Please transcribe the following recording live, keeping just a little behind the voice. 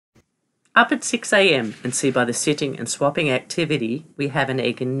Up at 6 a.m. and see by the sitting and swapping activity we have an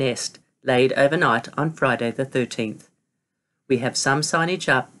egg and nest laid overnight on Friday the 13th. We have some signage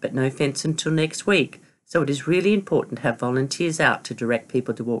up but no fence until next week, so it is really important to have volunteers out to direct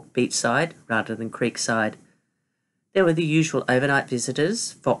people to walk beachside rather than creekside. There were the usual overnight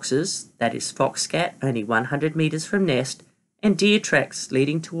visitors, foxes, that is foxcat only 100 metres from nest, and deer tracks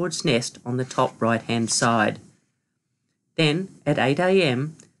leading towards nest on the top right-hand side. Then, at 8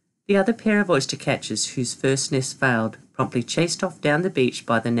 a.m, the other pair of oyster catchers whose first nest failed promptly chased off down the beach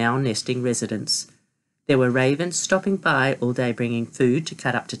by the now nesting residents. There were ravens stopping by all day bringing food to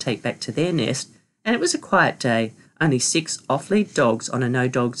cut up to take back to their nest, and it was a quiet day, only 6 off-lead dogs on a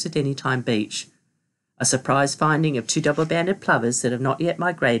no-dogs-at-any-time beach. A surprise finding of 2 double-banded plovers that have not yet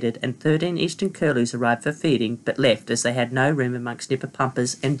migrated and 13 eastern curlews arrived for feeding but left as they had no room amongst nipper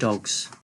pumpers and dogs.